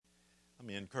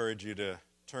Let me encourage you to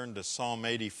turn to Psalm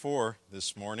 84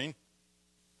 this morning.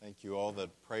 Thank you all that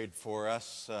prayed for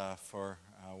us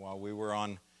while we were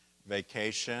on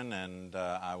vacation, and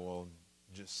I will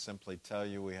just simply tell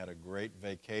you we had a great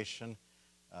vacation,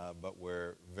 but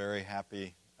we're very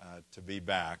happy to be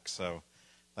back. So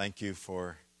thank you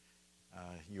for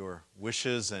your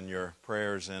wishes and your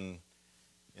prayers in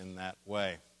that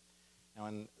way. Now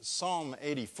in Psalm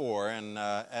 84, and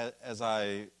as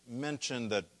I mentioned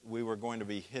that we were going to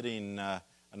be hitting a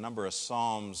number of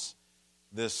Psalms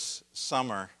this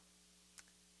summer,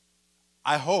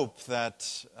 I hope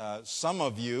that some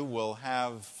of you will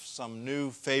have some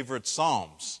new favorite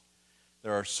Psalms.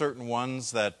 There are certain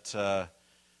ones that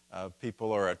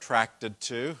people are attracted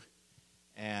to,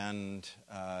 and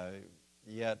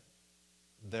yet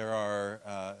there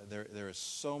is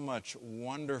so much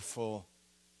wonderful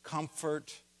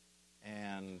comfort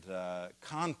and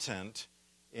content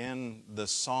in the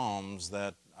Psalms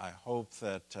that I hope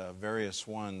that various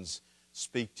ones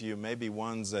speak to you, maybe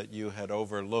ones that you had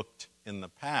overlooked in the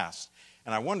past.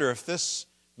 And I wonder if this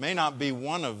may not be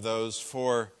one of those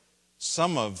for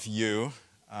some of you.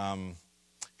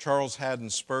 Charles Haddon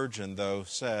Spurgeon, though,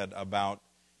 said about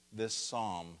this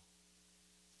psalm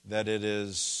that it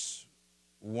is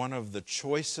one of the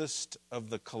choicest of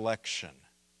the collection,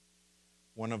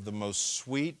 one of the most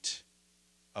sweet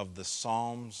of the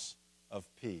Psalms of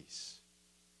peace.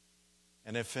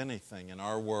 And if anything, in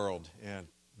our world at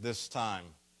this time,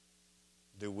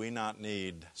 do we not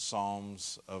need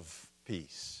Psalms of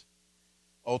peace?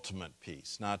 Ultimate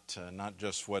peace, not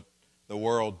just what the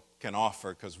world can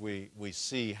offer, because we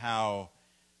see how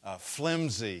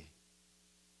flimsy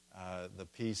the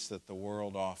peace that the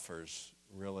world offers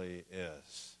really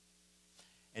is.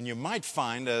 And you might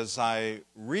find as I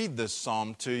read this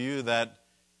psalm to you that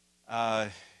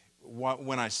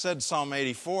when I said Psalm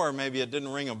 84, maybe it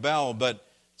didn't ring a bell, but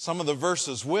some of the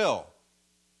verses will.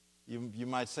 You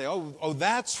might say, oh,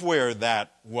 that's where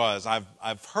that was.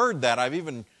 I've heard that. I've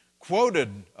even quoted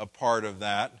a part of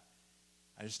that.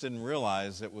 I just didn't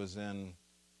realize it was in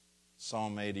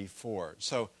Psalm 84.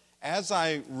 So as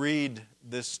I read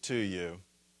this to you,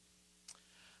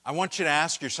 I want you to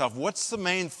ask yourself, what's the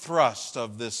main thrust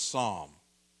of this psalm?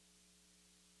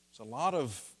 There's a lot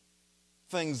of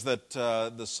things that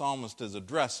the psalmist is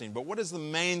addressing, but what is the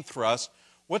main thrust?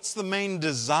 What's the main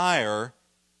desire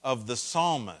of the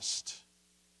psalmist?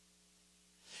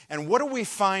 And what do we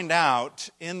find out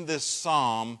in this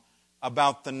psalm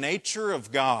about the nature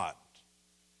of God,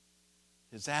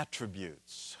 His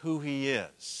attributes, who He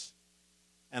is,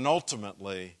 and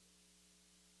ultimately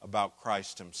about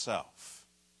Christ Himself?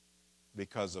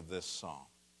 Because of this psalm.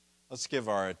 Let's give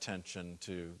our attention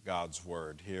to God's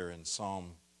Word here in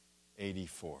Psalm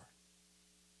 84.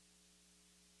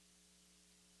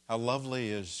 How lovely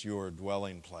is your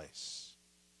dwelling place,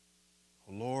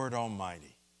 O Lord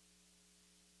Almighty.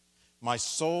 My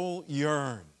soul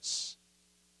yearns,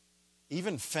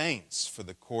 even faints for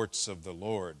the courts of the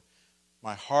Lord.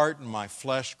 My heart and my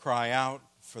flesh cry out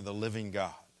for the living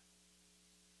God.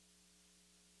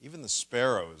 Even the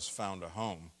sparrows found a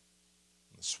home,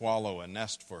 swallow a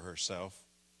nest for herself,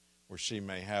 where she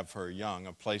may have her young,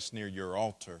 a place near your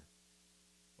altar.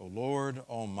 O Lord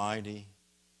Almighty,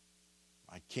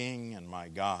 my King and my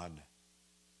God.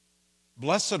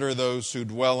 Blessed are those who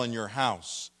dwell in your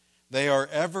house. They are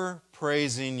ever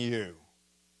praising you.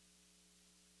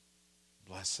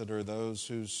 Blessed are those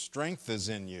whose strength is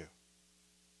in you,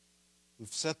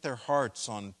 who've set their hearts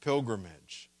on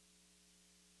pilgrimage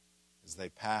as they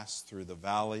pass through the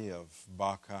valley of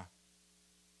Baca.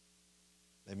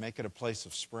 They make it a place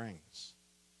of springs.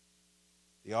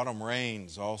 The autumn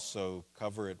rains also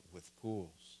cover it with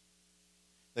pools.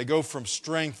 They go from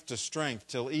strength to strength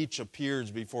till each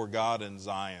appears before God in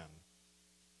Zion.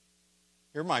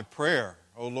 Hear my prayer,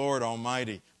 O Lord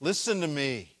Almighty. Listen to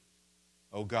me,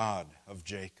 O God of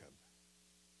Jacob.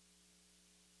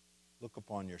 Look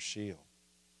upon your shield,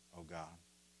 O God.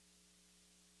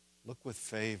 Look with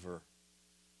favor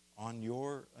on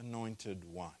your anointed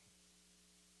one.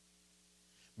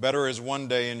 Better is one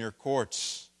day in your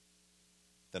courts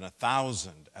than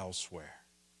 1,000 elsewhere.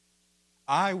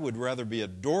 I would rather be a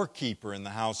doorkeeper in the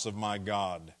house of my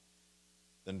God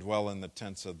than dwell in the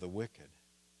tents of the wicked.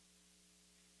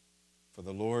 For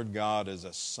the Lord God is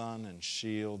a sun and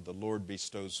shield. The Lord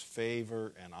bestows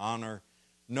favor and honor.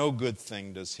 No good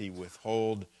thing does He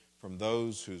withhold from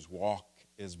those whose walk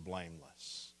is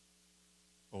blameless.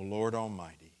 O Lord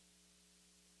Almighty,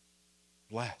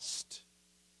 blessed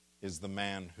is the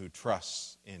man who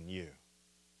trusts in you.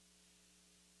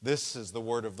 This is the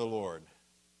word of the Lord.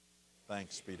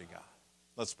 Thanks be to God.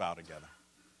 Let's bow together.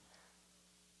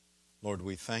 Lord,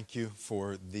 we thank you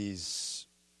for these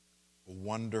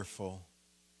wonderful,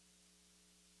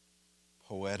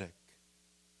 poetic,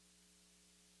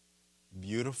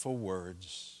 beautiful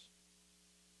words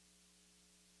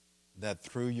that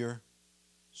through your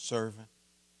servant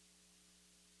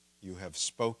you have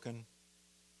spoken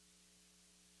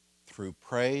through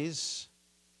praise,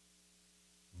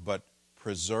 but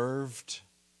preserved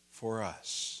for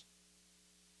us.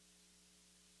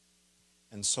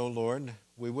 And so, Lord,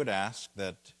 we would ask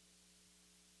that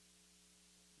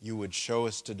you would show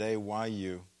us today why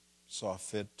you saw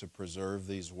fit to preserve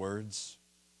these words.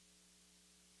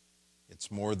 It's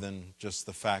more than just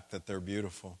the fact that they're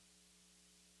beautiful.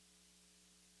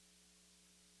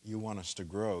 You want us to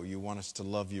grow. You want us to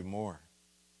love you more.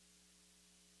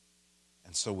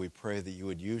 And so we pray that you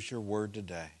would use your word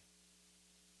today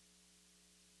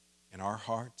in our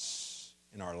hearts,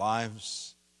 in our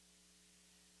lives,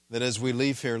 that as we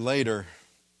leave here later,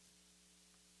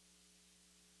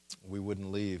 we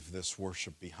wouldn't leave this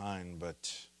worship behind,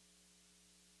 but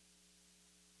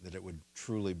that it would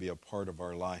truly be a part of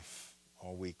our life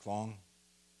all week long.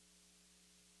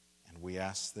 And we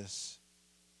ask this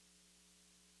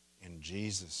in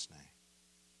Jesus' name.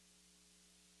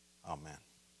 Amen.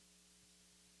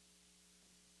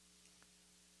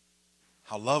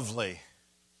 How lovely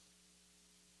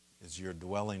is your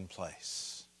dwelling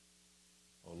place,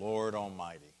 O Lord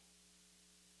Almighty.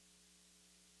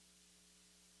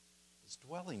 His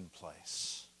dwelling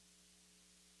place.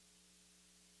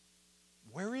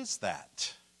 Where is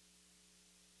that?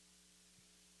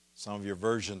 Some of your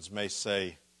versions may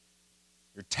say,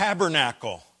 your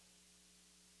tabernacle.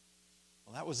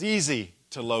 Well, that was easy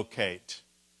to locate.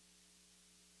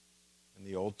 In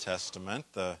the Old Testament,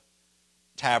 the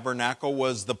tabernacle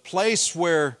was the place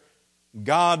where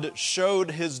God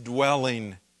showed his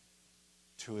dwelling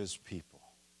to his people.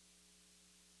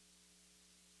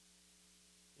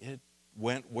 It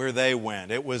went where they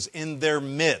went. It was in their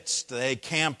midst. They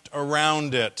camped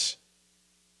around it.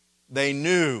 They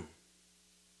knew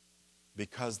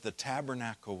because the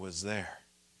tabernacle was there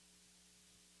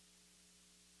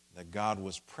that God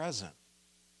was present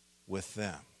with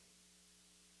them.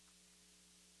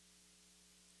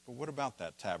 But what about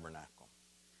that tabernacle?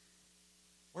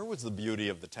 Where was the beauty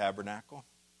of the tabernacle?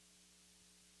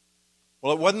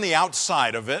 Well, it wasn't the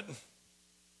outside of it.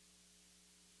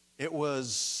 It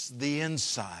was the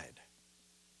inside.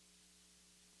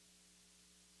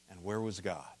 And where was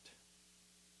God?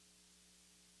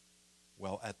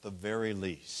 Well, at the very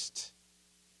least,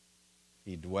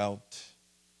 he dwelt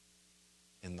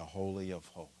in the Holy of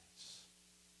Holies.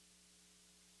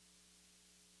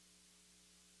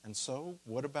 And so,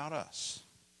 what about us?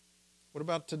 What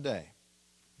about today?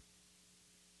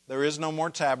 There is no more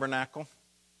tabernacle.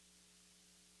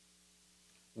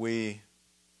 We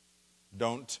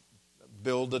don't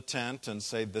build a tent and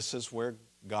say, this is where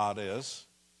God is.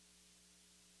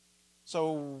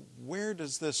 So, where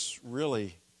does this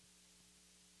really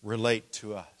relate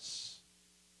to us?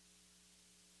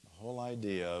 The whole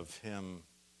idea of him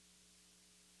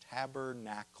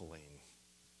tabernacling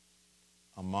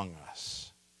among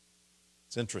us.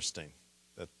 It's interesting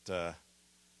that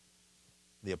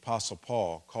the Apostle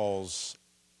Paul calls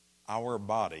our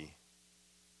body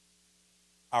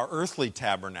our earthly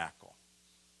tabernacle.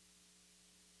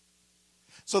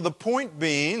 So the point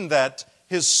being that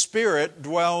his Spirit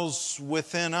dwells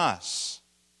within us,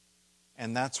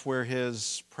 and that's where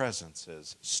his presence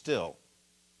is. Still,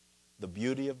 the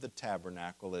beauty of the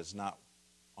tabernacle is not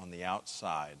on the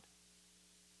outside,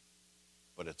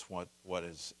 but it's what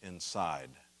is inside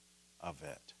of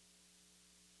it.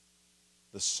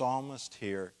 The psalmist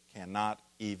here cannot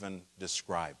even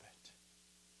describe it.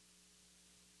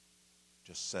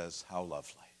 Just says how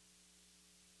lovely,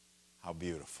 how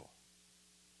beautiful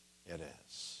it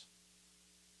is.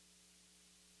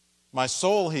 My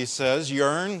soul, he says,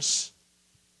 yearns,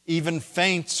 even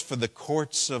faints for the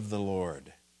courts of the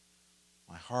Lord.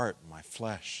 My heart, my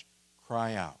flesh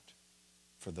cry out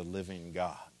for the living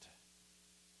God.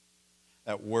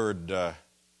 That word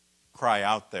cry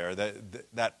out there,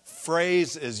 that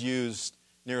phrase is used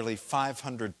nearly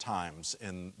 500 times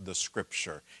in the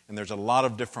Scripture. And there's a lot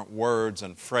of different words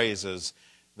and phrases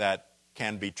that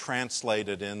can be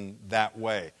translated in that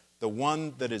way. The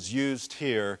one that is used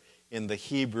here in the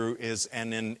Hebrew is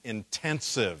an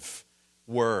intensive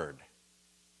word.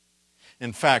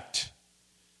 In fact,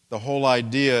 the whole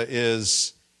idea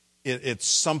is it's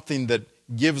something that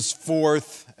gives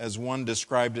forth, as one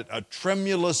described it, a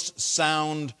tremulous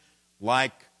sound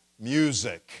like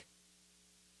music.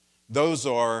 Those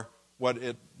are what,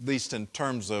 at least in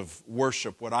terms of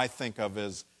worship, what I think of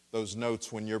as those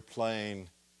notes when you're playing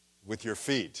with your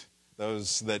feet,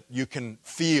 those that you can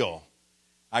feel.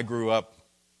 I grew up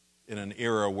in an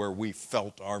era where we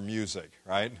felt our music,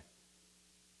 right?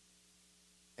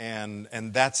 And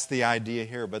that's the idea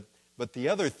here. But the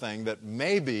other thing that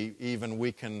maybe even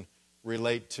we can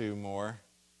relate to more,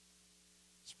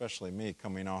 especially me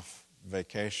coming off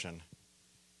vacation,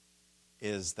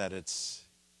 is that it's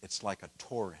like a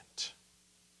torrent,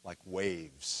 like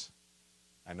waves.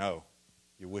 I know,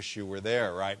 you wish you were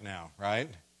there right now, right?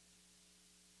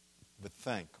 But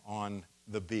think, on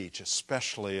the beach,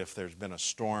 especially if there's been a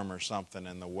storm or something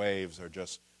and the waves are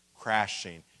just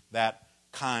crashing, that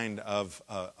kind of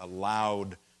a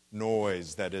loud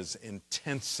noise that is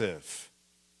intensive.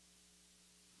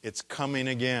 It's coming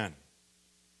again.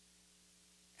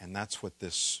 And that's what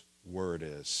this word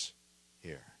is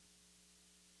here.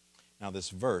 Now this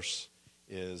verse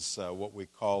is what we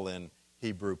call in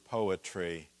Hebrew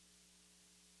poetry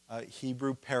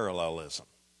Hebrew parallelism.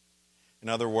 In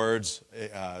other words,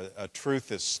 a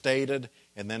truth is stated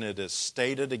and then it is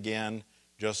stated again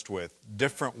just with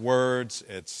different words.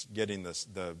 It's getting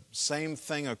the same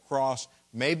thing across,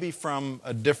 maybe from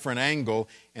a different angle,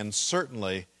 and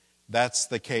certainly that's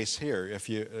the case here. If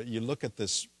you look at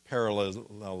this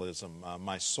parallelism,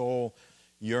 my soul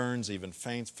yearns, even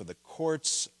faints, for the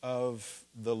courts of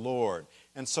the Lord.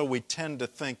 And so we tend to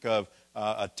think of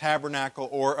a tabernacle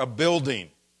or a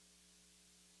building.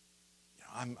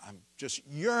 I'm just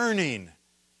yearning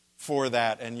for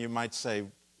that. And you might say,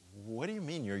 what do you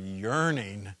mean you're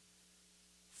yearning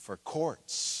for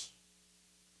courts?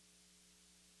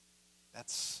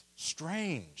 That's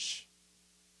strange.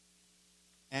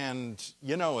 And,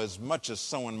 as much as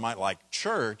someone might like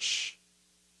church,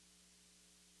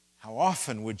 how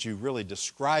often would you really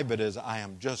describe it as, I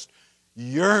am just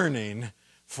yearning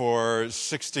for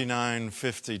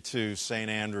 6952 St.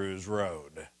 Andrews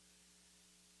Road?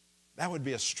 That would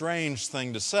be a strange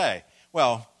thing to say.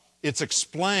 Well, it's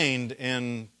explained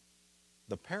in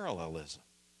the parallelism.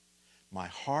 My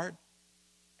heart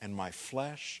and my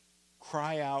flesh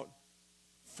cry out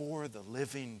for the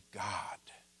living God.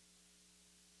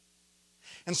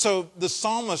 And so the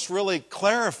psalmist really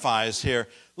clarifies here,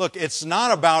 look, it's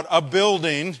not about a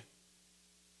building,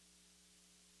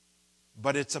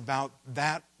 but it's about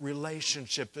that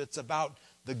relationship. It's about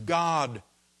the God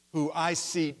who I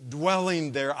see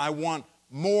dwelling there. I want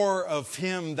more of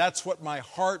Him. That's what my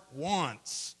heart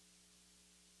wants.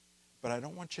 But I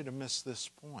don't want you to miss this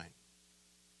point.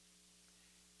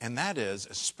 And that is,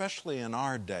 especially in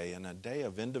our day, in a day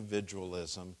of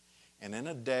individualism, and in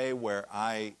a day where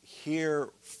I hear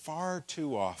far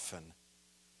too often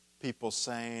people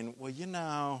saying,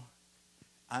 well,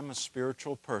 I'm a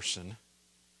spiritual person.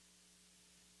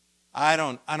 I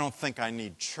don't think I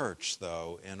need church,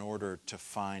 though, in order to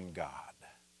find God.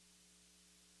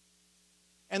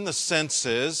 And the sense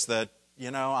is that,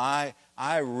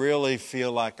 I really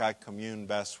feel like I commune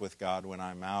best with God when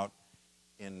I'm out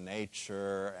in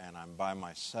nature and I'm by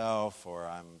myself, or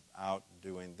I'm out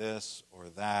doing this or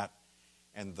that.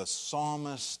 And the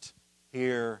psalmist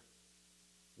here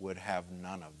would have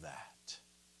none of that.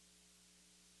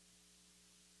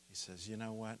 He says, you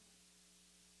know what?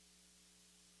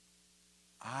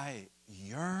 I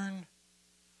yearn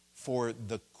for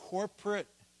the corporate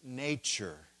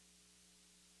nature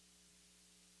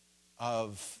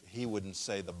of, he wouldn't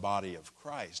say the body of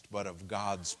Christ, but of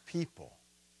God's people.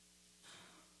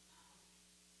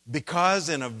 Because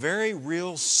in a very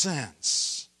real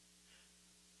sense,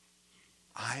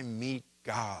 I meet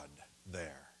God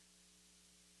there.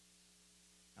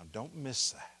 Now don't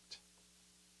miss that.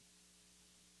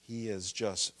 He is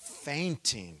just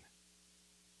fainting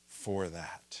for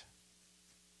that.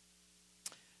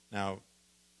 Now,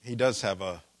 he does have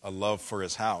a love for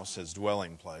his house, his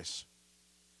dwelling place.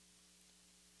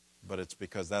 But it's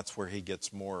because that's where he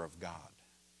gets more of God.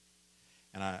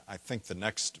 And I think the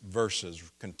next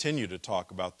verses continue to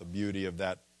talk about the beauty of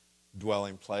that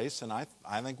dwelling place. And I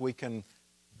think we can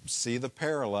see the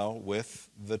parallel with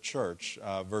the church.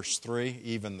 Verse 3,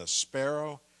 even the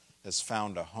sparrow has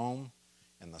found a home,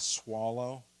 and the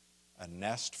swallow a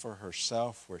nest for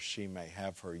herself where she may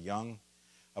have her young,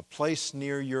 a place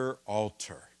near your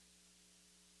altar,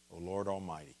 O Lord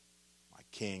Almighty, my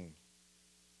King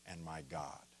and my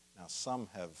God. Now, some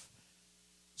have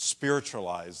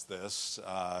spiritualized this,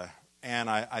 and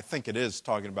I think it is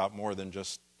talking about more than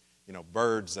just,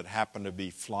 birds that happen to be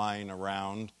flying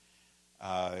around,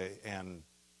 and,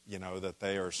 that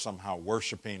they are somehow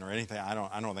worshiping or anything. I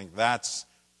don't think that's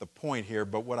the point here,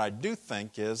 but what I do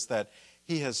think is that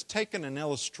he has taken an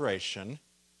illustration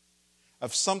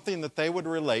of something that they would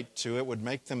relate to. It would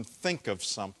make them think of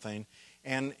something,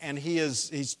 and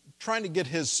he's trying to get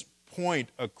his point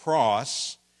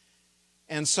across.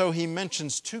 And so he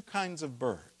mentions two kinds of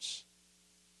birds,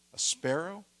 a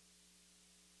sparrow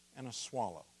and a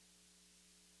swallow.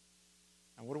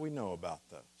 And what do we know about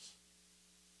those?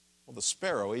 Well, the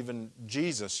sparrow, even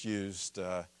Jesus used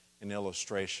an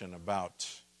illustration about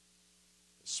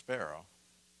the sparrow,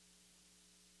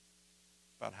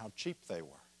 about how cheap they were.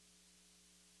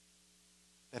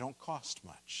 They don't cost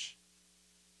much.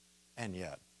 And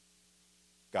yet,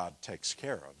 God takes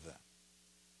care of them.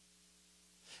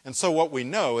 And so what we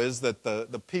know is that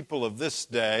the people of this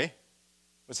day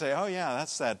would say, oh yeah,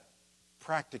 that's that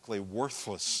practically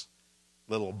worthless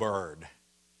little bird.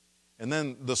 And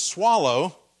then the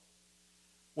swallow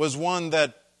was one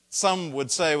that some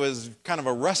would say was kind of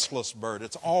a restless bird.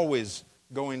 It's always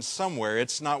going somewhere.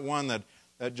 It's not one that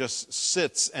just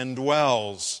sits and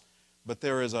dwells, but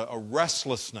there is a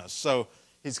restlessness. So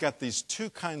he's got these two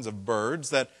kinds of birds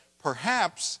that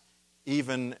perhaps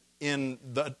even in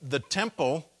the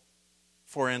temple,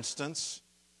 for instance,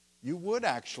 you would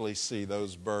actually see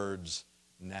those birds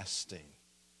nesting.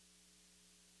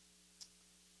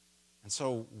 And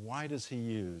so why does he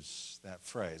use that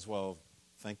phrase? Well,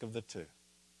 think of the two.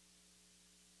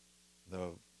 The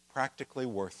practically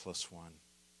worthless one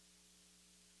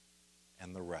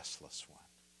and the restless one.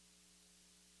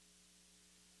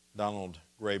 Donald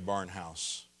Gray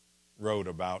Barnhouse wrote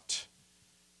about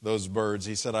those birds.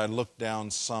 He said, I look down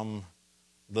some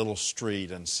little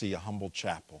street and see a humble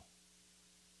chapel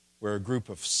where a group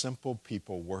of simple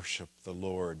people worship the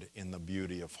Lord in the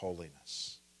beauty of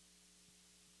holiness.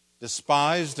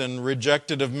 Despised and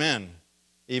rejected of men,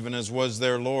 even as was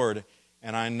their Lord.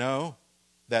 And I know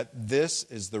that this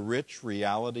is the rich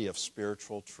reality of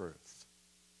spiritual truth.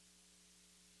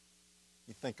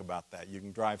 You think about that. You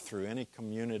can drive through any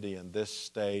community in this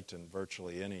state and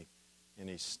virtually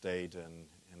any state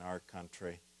in our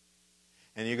country.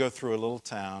 And you go through a little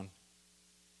town,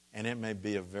 and it may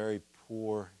be a very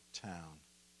poor town.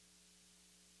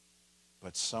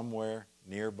 But somewhere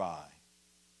nearby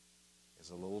is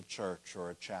a little church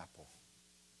or a chapel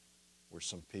where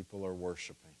some people are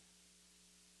worshiping.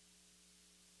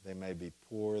 They may be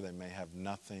poor, they may have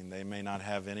nothing, they may not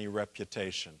have any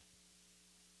reputation.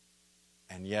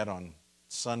 And yet on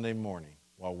Sunday morning,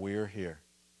 while we are here,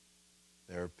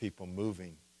 there are people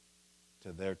moving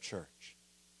to their church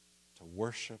to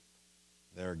worship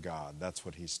their God. That's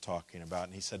what he's talking about.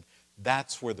 And he said,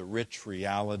 that's where the rich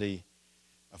reality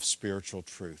of spiritual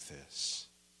truth is.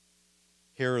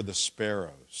 Here are the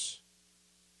sparrows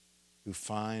who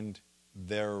find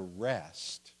their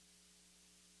rest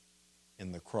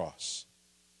in the cross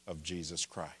of Jesus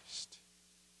Christ.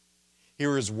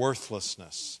 Here is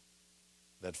worthlessness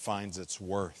that finds its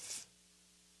worth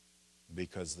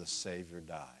because the Savior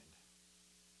died.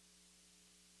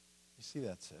 You see,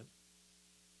 that's it.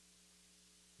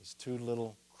 These two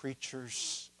little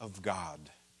creatures of God.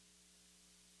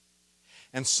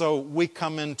 And so we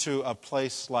come into a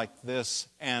place like this,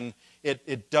 and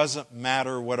it doesn't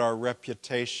matter what our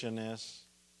reputation is,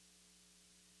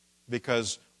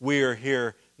 because we are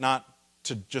here not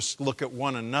to just look at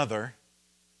one another.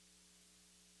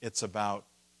 It's about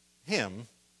Him,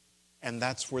 and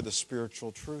that's where the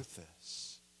spiritual truth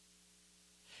is.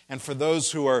 And for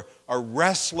those who are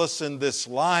restless in this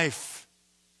life,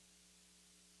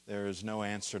 there is no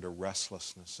answer to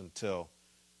restlessness until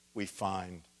we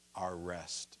find our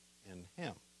rest in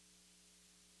Him,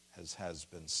 as has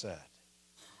been said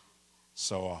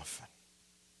so often.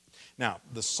 Now,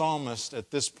 the psalmist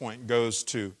at this point goes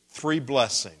to three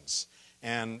blessings,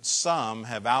 and some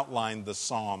have outlined the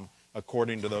psalm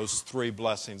according to those three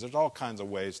blessings. There's all kinds of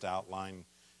ways to outline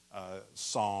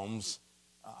psalms.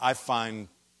 I find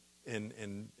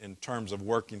in terms of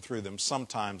working through them,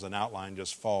 sometimes an outline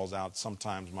just falls out.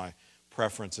 Sometimes my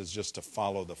preference is just to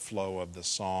follow the flow of the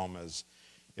psalm as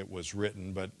it was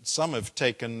written. But some have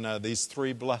taken these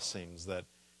three blessings that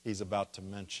he's about to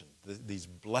mention. These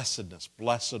blessedness.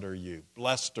 Blessed are you.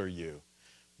 Blessed are you.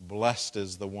 Blessed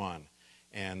is the one.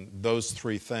 And those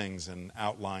three things, and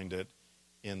outlined it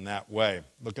in that way.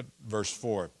 Look at verse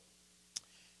 4.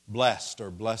 Blessed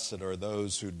or blessed are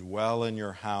those who dwell in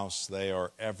your house. They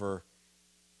are ever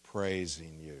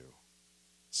praising you.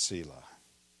 Selah.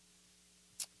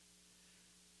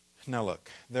 Now look,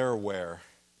 they're aware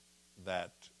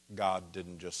that God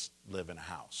didn't just live in a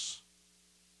house.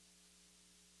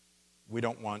 We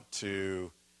don't want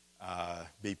to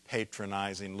be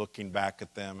patronizing, looking back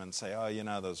at them and say, oh, you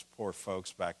know, those poor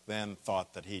folks back then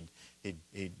thought that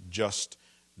he'd just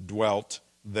dwelt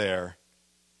there.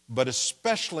 But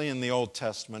especially in the Old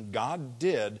Testament, God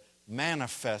did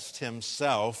manifest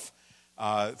Himself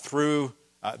through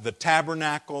the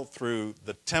tabernacle, through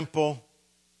the temple.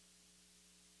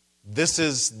 This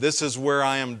is where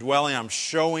I am dwelling. I'm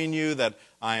showing you that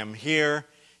I am here.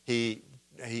 He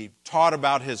taught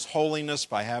about His holiness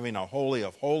by having a Holy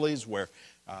of Holies where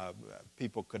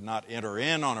people could not enter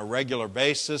in on a regular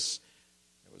basis.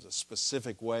 There was a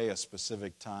specific way, a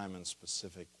specific time, and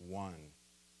specific one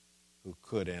who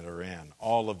could enter in.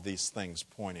 All of these things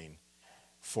pointing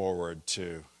forward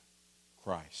to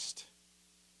Christ.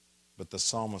 But the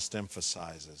psalmist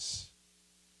emphasizes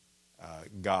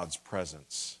God's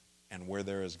presence. And where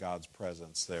there is God's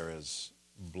presence, there is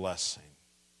blessing.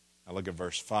 Now look at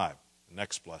verse 5, the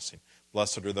next blessing.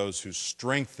 Blessed are those whose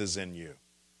strength is in you,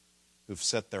 who've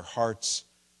set their hearts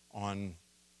on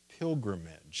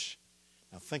pilgrimage.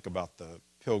 Now think about the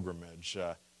pilgrimage.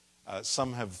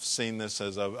 Some have seen this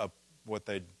as what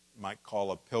they might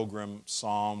call a pilgrim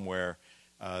psalm, where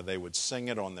they would sing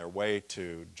it on their way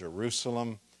to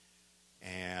Jerusalem,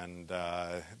 and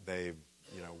they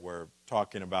were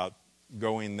talking about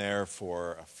going there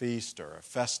for a feast or a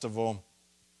festival.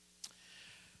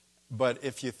 But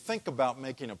if you think about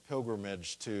making a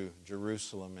pilgrimage to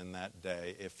Jerusalem in that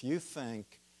day, if you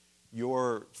think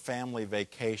your family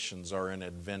vacations are an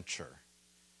adventure,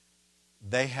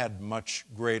 they had much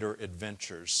greater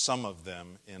adventures, some of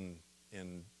them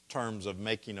in terms of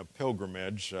making a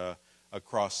pilgrimage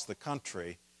across the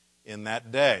country in that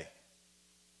day.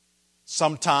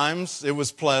 Sometimes it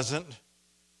was pleasant.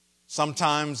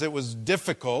 Sometimes it was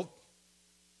difficult.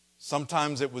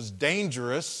 Sometimes it was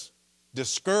dangerous,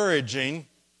 discouraging,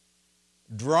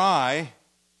 dry,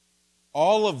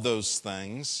 all of those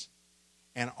things.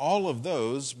 And all of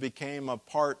those became a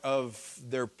part of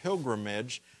their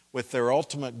pilgrimage, with their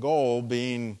ultimate goal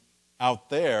being out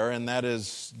there, and that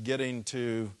is getting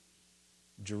to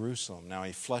Jerusalem. Now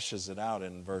he fleshes it out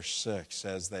in verse 6.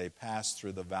 As they pass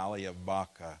through the valley of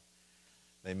Baca,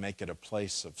 they make it a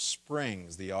place of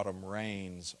springs. The autumn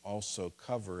rains also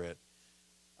cover it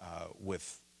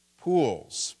with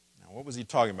pools. Now, what was he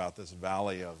talking about, this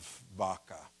valley of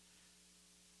Baca?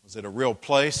 Was it a real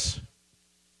place?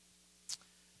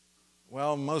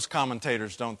 Well, most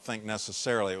commentators don't think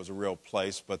necessarily it was a real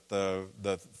place, but the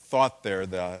thought there,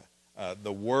 the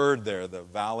word there, the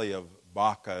valley of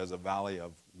Baca, is a valley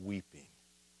of weeping.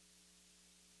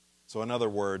 So in other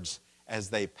words, as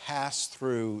they pass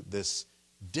through this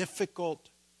difficult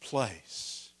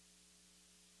place,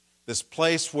 this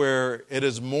place where it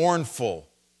is mournful,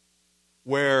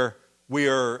 where we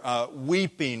are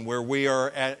weeping, where we are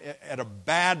at a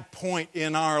bad point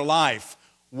in our life,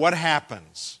 what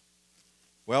happens?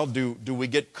 Well, do we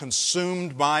get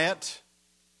consumed by it?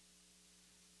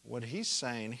 What he's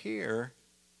saying here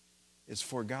is,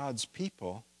 for God's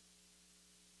people,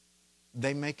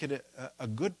 they make it a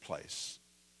good place.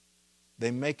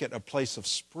 They make it a place of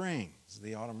springs.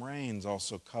 The autumn rains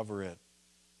also cover it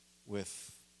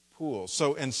with pools.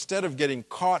 So instead of getting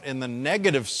caught in the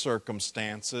negative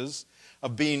circumstances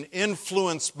of being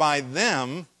influenced by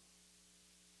them,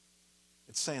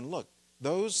 it's saying, look,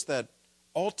 those that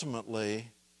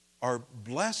ultimately are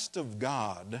blessed of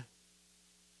God,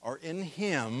 are in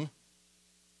Him,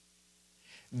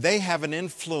 they have an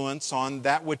influence on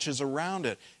that which is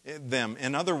around them.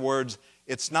 In other words,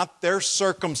 it's not their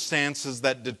circumstances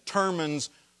that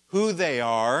determines who they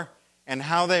are and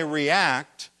how they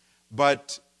react,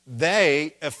 but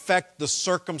they affect the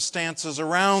circumstances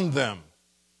around them.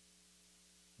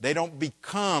 They don't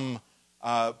become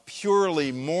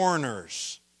purely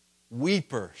mourners,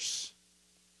 weepers.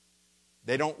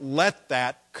 They don't let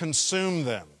that consume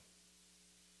them.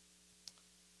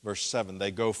 Verse 7,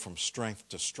 they go from strength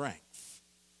to strength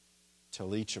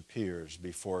till each appears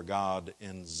before God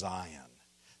in Zion.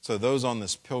 So those on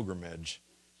this pilgrimage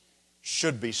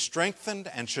should be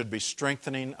strengthened and should be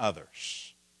strengthening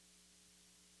others,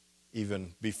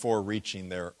 even before reaching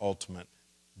their ultimate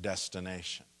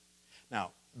destination.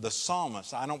 Now, the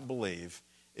psalmist, I don't believe,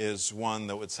 is one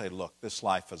that would say, look, this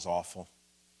life is awful.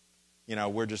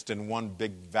 We're just in one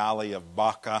big valley of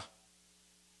Baca,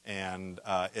 and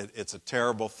it's a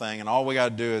terrible thing, and all we got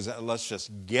to do is let's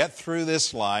just get through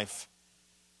this life,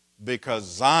 because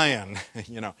Zion,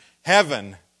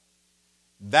 heaven,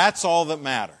 that's all that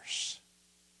matters.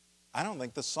 I don't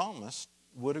think the psalmist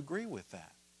would agree with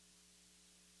that.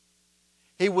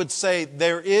 He would say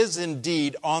there is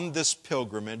indeed, on this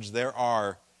pilgrimage, there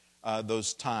are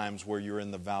those times where you're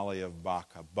in the valley of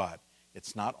Baca, but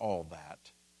it's not all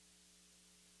that.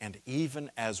 And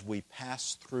even as we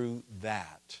pass through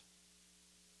that,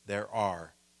 there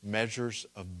are measures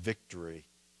of victory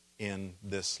in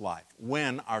this life,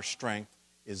 when our strength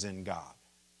is in God,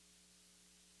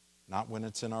 not when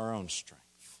it's in our own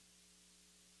strength.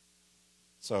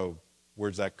 So where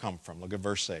does that come from? Look at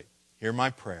verse 8. Hear my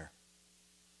prayer.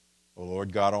 O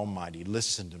Lord God Almighty,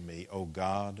 listen to me, O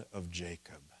God of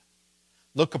Jacob.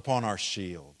 Look upon our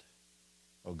shield,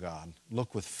 O God.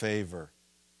 Look with favor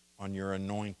on your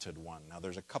anointed one. Now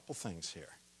there's a couple things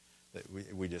here that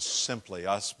we just simply,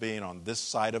 us being on this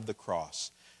side of the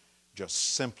cross,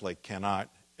 just simply cannot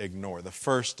ignore. The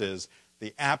first is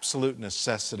the absolute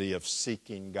necessity of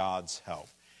seeking God's help.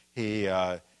 He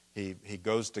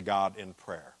goes to God in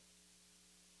prayer.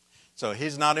 So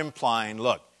he's not implying,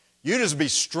 look, you just be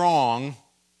strong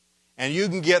and you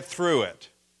can get through it.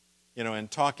 You know, in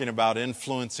talking about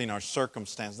influencing our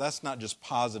circumstance, that's not just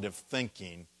positive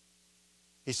thinking.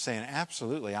 He's saying,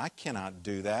 absolutely, I cannot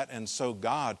do that. And so,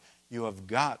 God, you have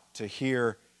got to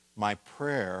hear my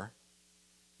prayer.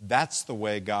 That's the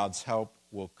way God's help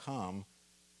will come.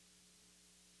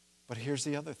 But here's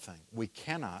the other thing. We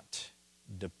cannot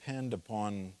depend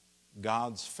upon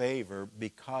God's favor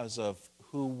because of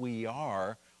who we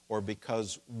are or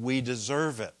because we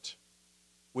deserve it.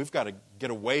 We've got to get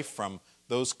away from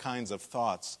those kinds of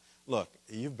thoughts. Look,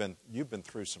 you've been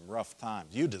through some rough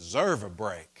times. You deserve a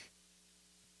break.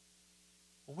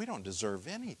 Well, we don't deserve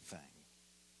anything.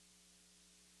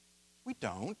 We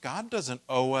don't. God doesn't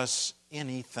owe us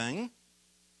anything.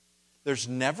 There's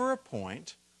never a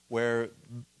point where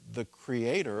the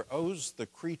Creator owes the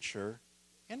creature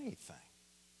anything.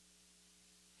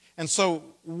 And so,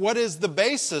 what is the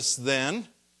basis then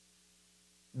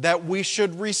that we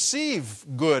should receive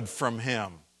good from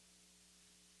Him?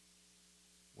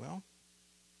 Well,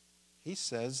 He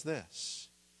says this,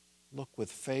 look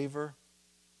with favor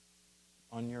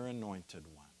on your anointed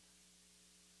one.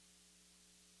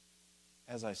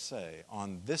 As I say,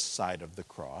 on this side of the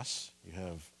cross, you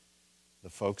have the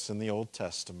folks in the Old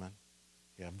Testament,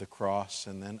 you have the cross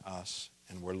and then us,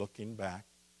 and we're looking back.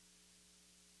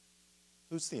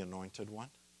 Who's the anointed one?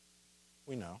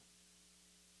 We know.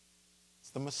 It's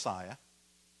the Messiah.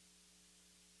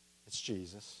 It's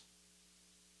Jesus.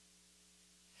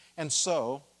 And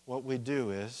so, what we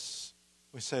do is,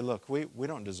 we say, look, we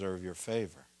don't deserve your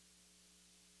favor.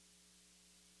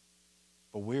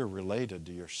 But we're related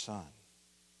to your Son.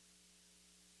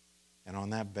 And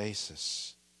on that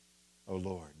basis, O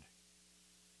Lord,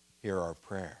 hear our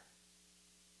prayer.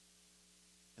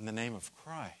 In the name of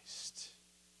Christ,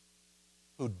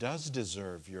 who does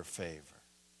deserve your favor,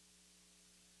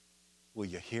 will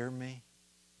you hear me?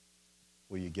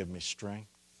 Will you give me strength?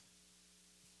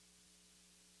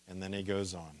 And then he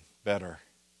goes on, better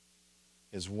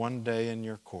is one day in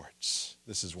your courts.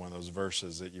 This is one of those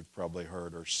verses that you've probably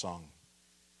heard or sung.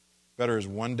 Better is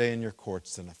one day in your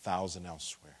courts than 1,000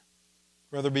 elsewhere.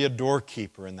 Rather be a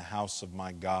doorkeeper in the house of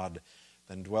my God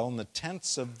than dwell in the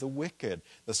tents of the wicked.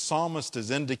 The psalmist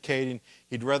is indicating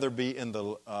he'd rather be in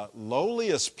the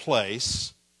lowliest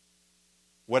place,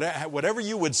 whatever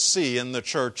you would see in the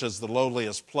church as the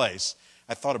lowliest place.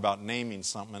 I thought about naming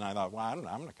something, and I thought, well, I'm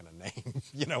not going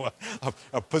to name,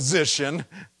 a position.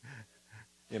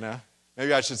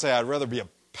 Maybe I should say I'd rather be a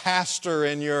pastor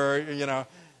in your,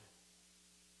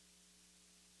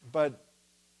 But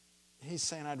he's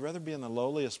saying I'd rather be in the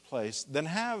lowliest place than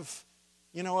have,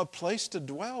 a place to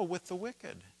dwell with the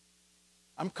wicked.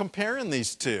 I'm comparing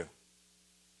these two.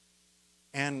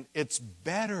 And it's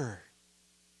better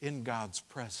in God's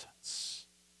presence.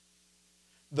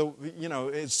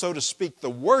 So to speak, the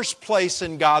worst place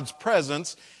in God's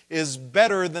presence is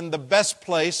better than the best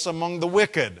place among the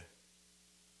wicked. That's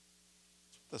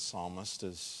what the psalmist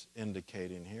is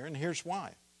indicating here, and here's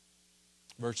why.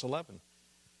 Verse 11.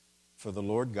 For the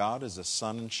Lord God is a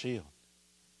sun and shield.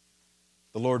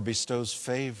 The Lord bestows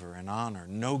favor and honor.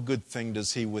 No good thing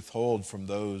does He withhold from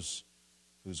those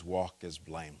whose walk is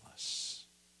blameless.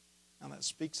 Now that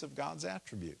speaks of God's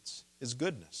attributes, His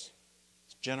goodness,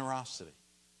 His generosity,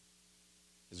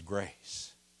 His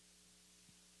grace.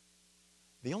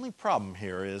 The only problem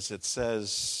here is it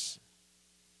says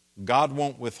God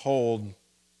won't withhold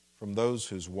from those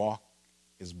whose walk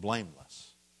is blameless.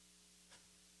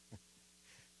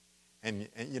 And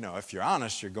if you're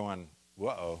honest, you're going,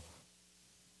 whoa.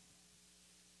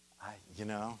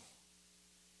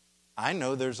 I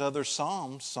know there's other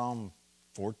Psalms, Psalm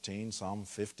 14, Psalm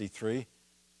 53,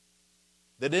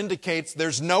 that indicates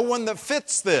there's no one that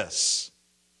fits this.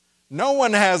 No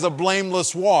one has a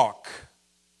blameless walk.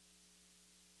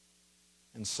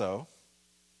 And so,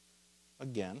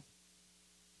 again,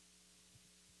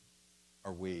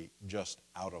 are we just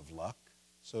out of luck,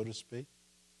 so to speak?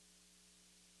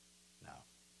 No.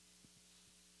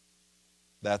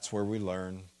 That's where we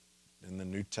learn in the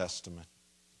New Testament.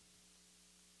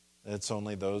 It's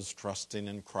only those trusting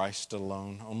in Christ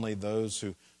alone, only those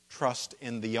who trust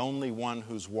in the only one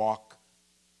whose walk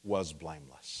was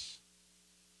blameless.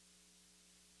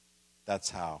 That's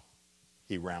how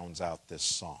he rounds out this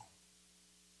psalm.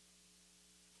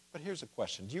 But here's a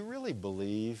question. Do you really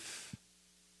believe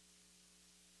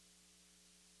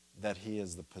that he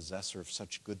is the possessor of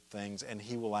such good things and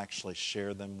he will actually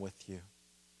share them with you?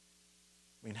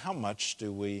 I mean, how much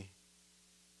do we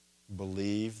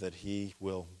believe that he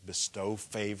will bestow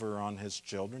favor on his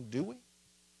children? Do we?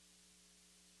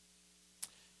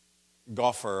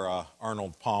 Golfer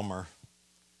Arnold Palmer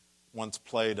once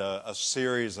played a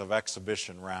series of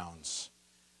exhibition rounds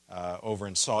over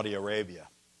in Saudi Arabia.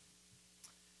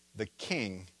 The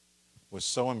king was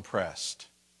so impressed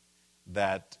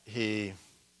that he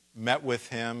met with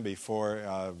him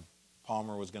before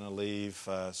Palmer was going to leave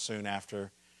soon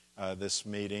after this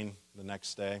meeting the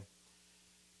next day.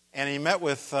 And he met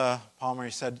with Palmer.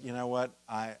 He said, you know what,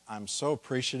 I'm so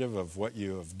appreciative of what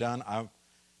you have done.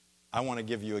 I want to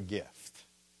give you a gift.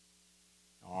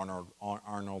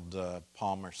 Arnold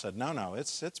Palmer said, no,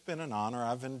 it's been an honor.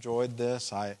 I've enjoyed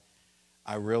this. I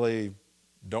really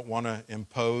don't want to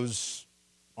impose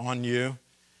on you.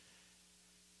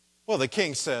 Well, the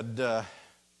king said,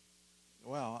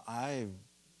 well, I'd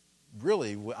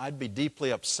be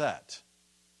deeply upset.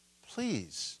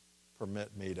 Please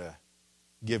permit me to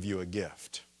give you a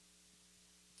gift.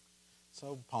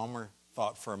 So Palmer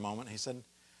thought for a moment. He said,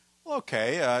 well,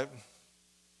 okay,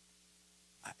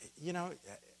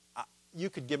 you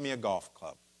could give me a golf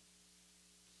club.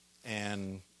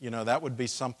 And, that would be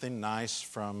something nice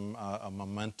from a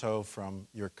memento from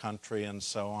your country and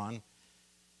so on.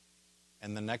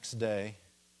 And the next day,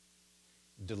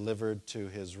 delivered to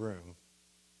his room,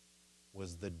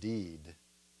 was the deed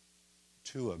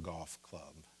to a golf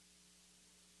club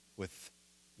with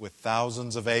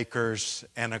thousands of acres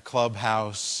and a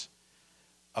clubhouse,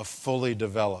 a fully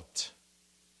developed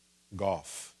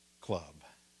golf club.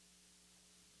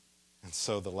 And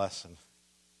so the lesson,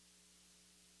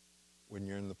 when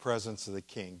you're in the presence of the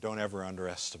king, don't ever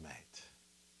underestimate.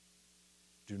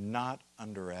 Do not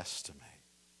underestimate.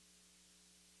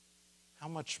 How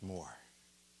much more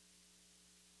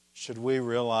should we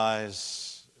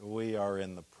realize we are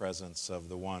in the presence of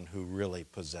the one who really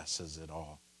possesses it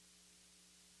all?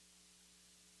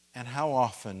 And how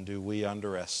often do we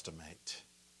underestimate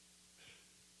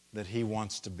that he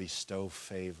wants to bestow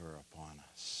favor upon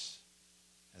us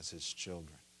as his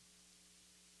children?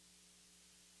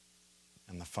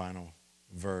 And the final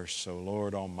verse, O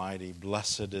Lord Almighty,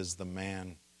 blessed is the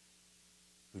man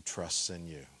who trusts in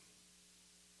you.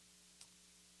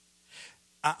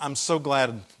 I'm so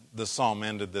glad the psalm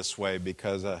ended this way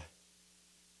because,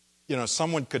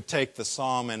 someone could take the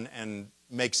psalm and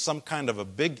make some kind of a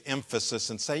big emphasis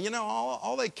and say,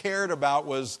 all they cared about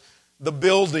was the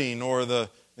building or the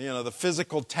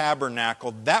physical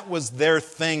tabernacle. That was their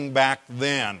thing back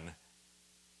then.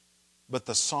 But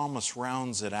the psalmist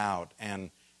rounds it out and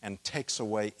takes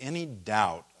away any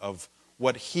doubt of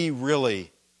what he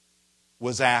really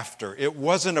was after. It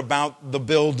wasn't about the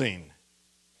building.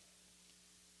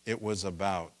 It was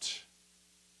about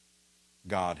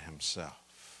God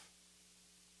himself.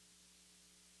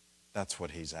 That's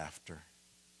what he's after.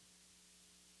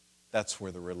 That's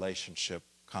where the relationship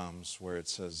comes, where it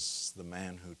says, the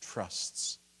man who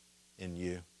trusts in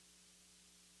you.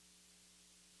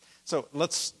 So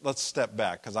let's step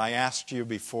back, because I asked you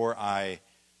before I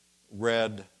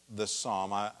read the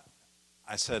psalm. I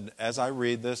said, as I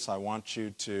read this, I want you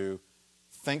to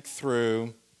think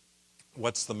through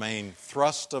what's the main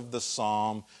thrust of the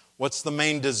psalm, what's the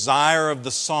main desire of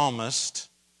the psalmist,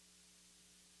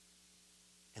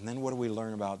 and then what do we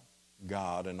learn about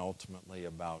God and ultimately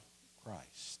about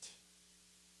Christ?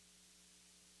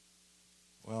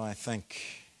 Well, I think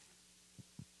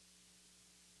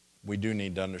we do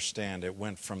need to understand it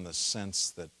went from the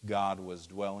sense that God was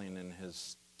dwelling in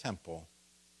his temple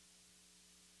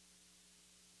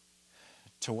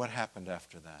to what happened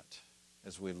after that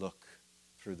as we look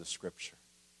through the Scripture.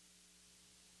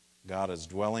 God is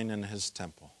dwelling in his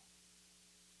temple.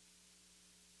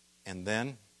 And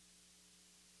then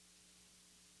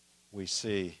we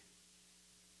see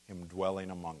him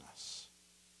dwelling among us.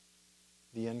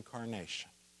 The incarnation.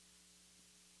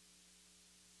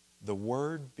 The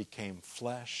Word became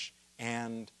flesh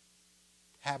and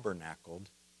tabernacled,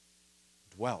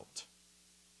 dwelt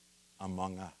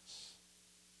among us.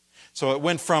 So it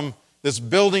went from this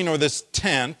building or this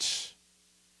tent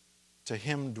to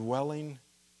him dwelling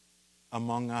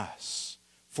among us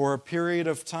for a period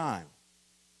of time.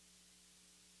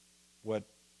 What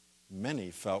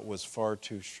many felt was far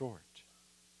too short.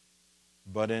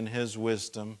 But in his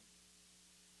wisdom,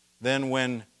 then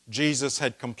when Jesus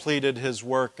had completed his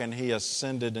work and he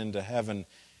ascended into heaven,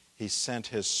 he sent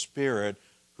his Spirit,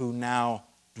 who now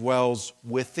dwells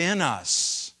within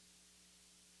us.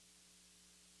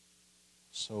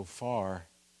 So far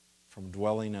from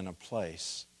dwelling in a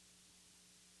place,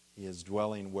 he is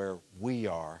dwelling where we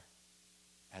are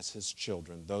as his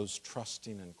children, those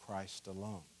trusting in Christ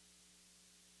alone.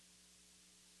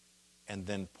 And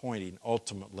then pointing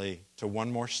ultimately to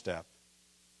one more step,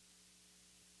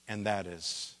 and that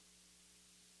is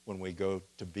when we go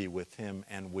to be with him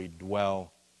and we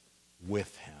dwell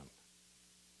with him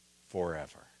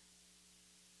forever.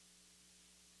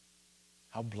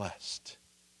 How blessed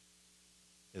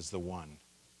is the one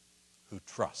who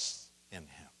trusts in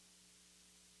him.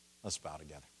 Let's bow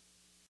together.